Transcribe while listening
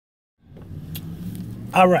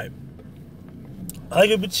All right.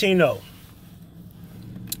 Huggie Pacino.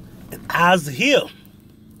 And eyes to hear.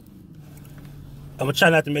 I'm going to try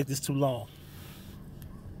not to make this too long.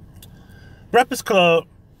 Breakfast Club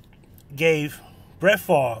gave Brett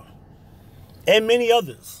Favre and many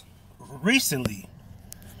others recently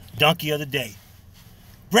Donkey of the Day.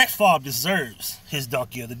 Brett Favre deserves his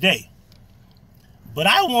Donkey of the Day. But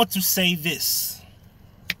I want to say this.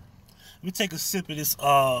 Let me take a sip of this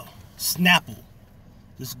Snapple.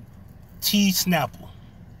 This tea Snapple.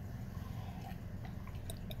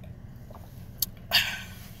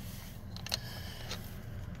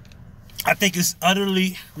 I think it's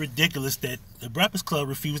utterly ridiculous that the Breakfast Club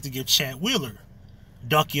refused to give Chad Wheeler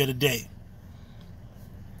Donkey of the Day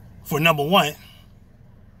for number one,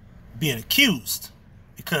 being accused.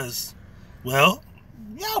 Because, well,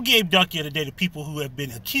 y'all gave Donkey of the Day to people who have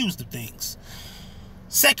been accused of things.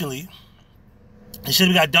 Secondly, they should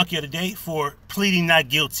have got Donkey of the Day for pleading not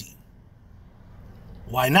guilty.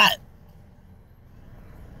 Why not?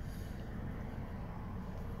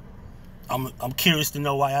 I'm curious to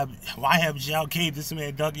know why haven't y'all gave this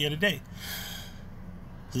man Donkey of the Day?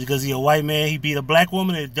 Is it because he's a white man, he beat a black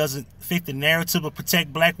woman, and it doesn't fit the narrative of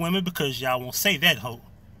protect black women? Because y'all won't say that, ho.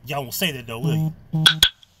 Y'all won't say that though, will you?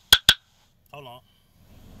 Hold on.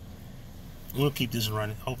 We'll keep this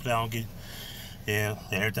running. Hopefully I don't get,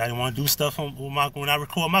 everybody want to do stuff when I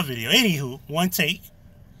record my video. Anywho, one take.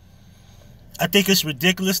 I think it's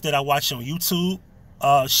ridiculous that I watch on YouTube.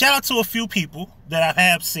 Shout out to a few people that I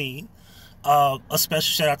have seen. A special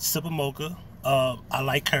shout out to Sipper Mocha. I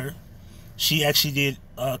like her. She actually did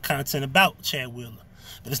content about Chad Wheeler.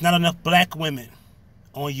 But there's not enough black women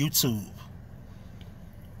on YouTube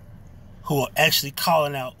who are actually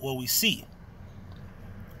calling out what we see.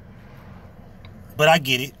 But I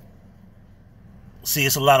get it. See,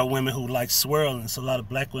 it's a lot of women who like swirling. It's a lot of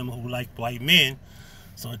black women who like white men.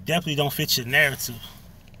 So it definitely don't fit your narrative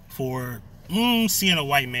for seeing a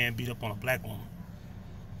white man beat up on a black woman.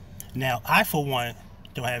 Now, I, for one,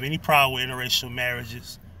 don't have any problem with interracial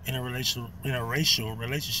marriages, interracial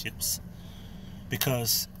relationships.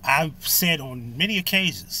 Because I've said on many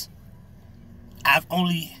occasions, I've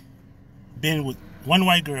only been with one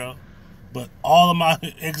white girl, but all of my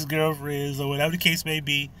ex-girlfriends, or whatever the case may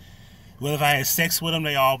be, whether if I had sex with them,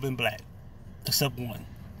 they all been black, except one.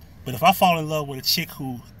 But if I fall in love with a chick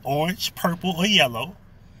who's orange, purple, or yellow,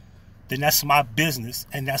 then that's my business,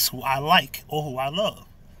 and that's who I like or who I love.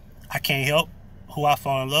 I can't help who I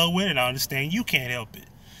fall in love with, and I understand you can't help it.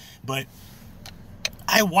 But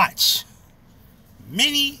I watch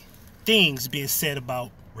many things being said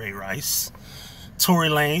about Ray Rice, Tory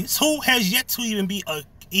Lanez, who has yet to even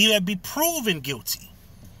be proven guilty.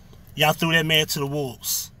 Y'all threw that man to the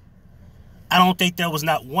wolves. I don't think there was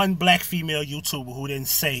not one black female YouTuber who didn't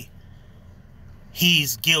say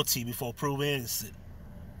he's guilty before proven innocent.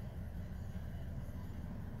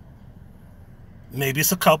 Maybe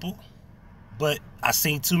it's a couple, but I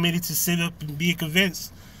seen too many to sit up and be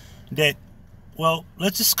convinced that, well,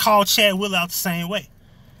 let's just call Chad Wheeler out the same way.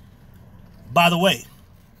 By the way,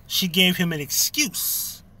 she gave him an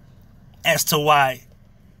excuse as to why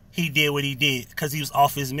he did what he did, because he was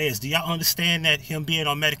off his meds. Do y'all understand that him being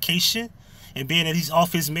on medication and being that he's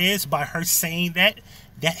off his meds, by her saying that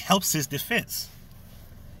helps his defense?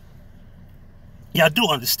 Y'all do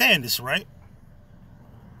understand this, right?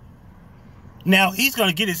 Now, he's going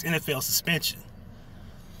to get his NFL suspension.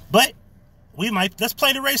 But let's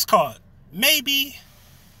play the race card. Maybe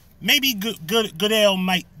Goodell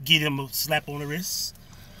might get him a slap on the wrist.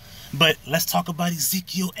 But let's talk about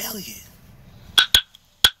Ezekiel Elliott.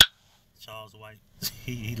 Charles White,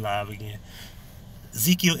 he live again.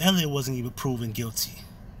 Ezekiel Elliott wasn't even proven guilty.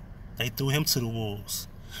 They threw him to the wolves.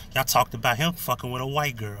 Y'all talked about him fucking with a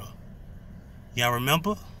white girl. Y'all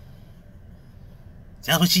remember?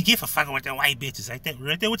 That's what you get for fucking with them white bitches.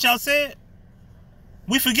 Right there what y'all said?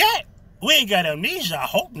 We forget. We ain't got amnesia. I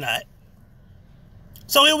hope not.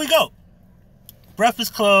 So here we go.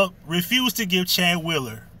 Breakfast Club refused to give Chad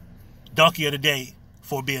Wheeler Donkey of the Day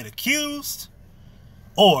for being accused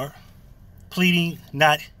or pleading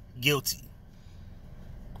not guilty.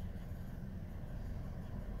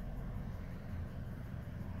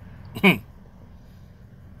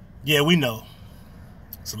 Yeah, we know.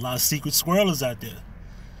 There's a lot of secret squirrels out there.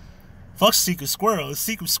 Fuck secret squirrels.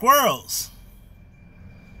 Secret squirrels.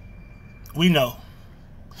 We know.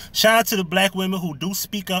 Shout out to the black women who do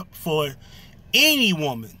speak up for any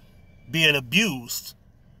woman being abused,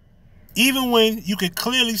 even when you can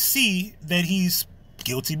clearly see that he's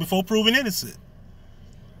guilty before proven innocent.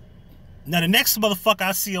 Now, the next motherfucker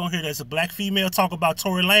I see on here that's a black female talk about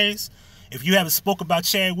Tory Lanez, if you haven't spoke about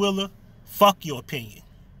Chad Wheeler Fuck your opinion.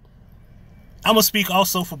 I'm going to speak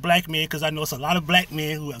also for black men, because I know it's a lot of black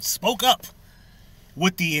men who have spoke up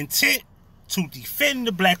with the intent to defend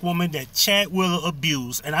the black woman that Chad Wheeler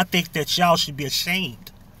abused. And I think that y'all should be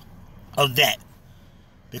ashamed of that.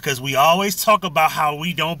 Because we always talk about how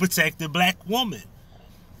we don't protect the black woman.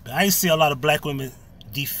 But I see a lot of black women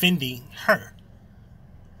defending her.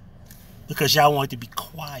 Because y'all want to be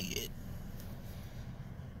quiet.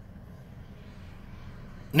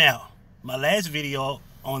 Now, my last video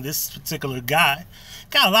on this particular guy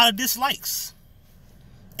got a lot of dislikes.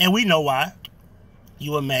 And we know why.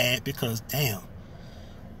 You were mad because, damn,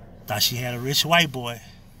 thought she had a rich white boy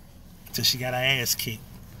till she got her ass kicked.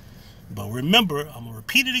 But remember, I'm going to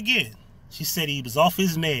repeat it again. She said he was off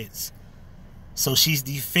his meds. So she's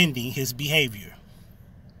defending his behavior.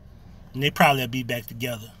 And they probably will be back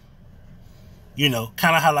together. You know,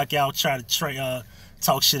 kind of how like y'all try to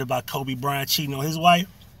talk shit about Kobe Bryant cheating on his wife.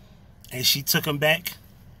 And she took him back.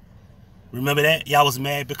 Remember that? Y'all was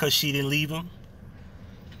mad because she didn't leave him?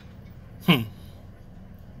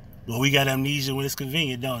 Well, we got amnesia when it's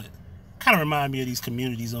convenient, don't it? Kind of remind me of these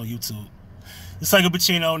communities on YouTube. It's like a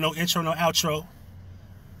Pacino, no intro, no outro.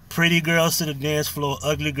 Pretty girls to the dance floor,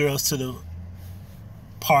 ugly girls to the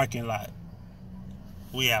parking lot.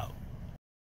 We out.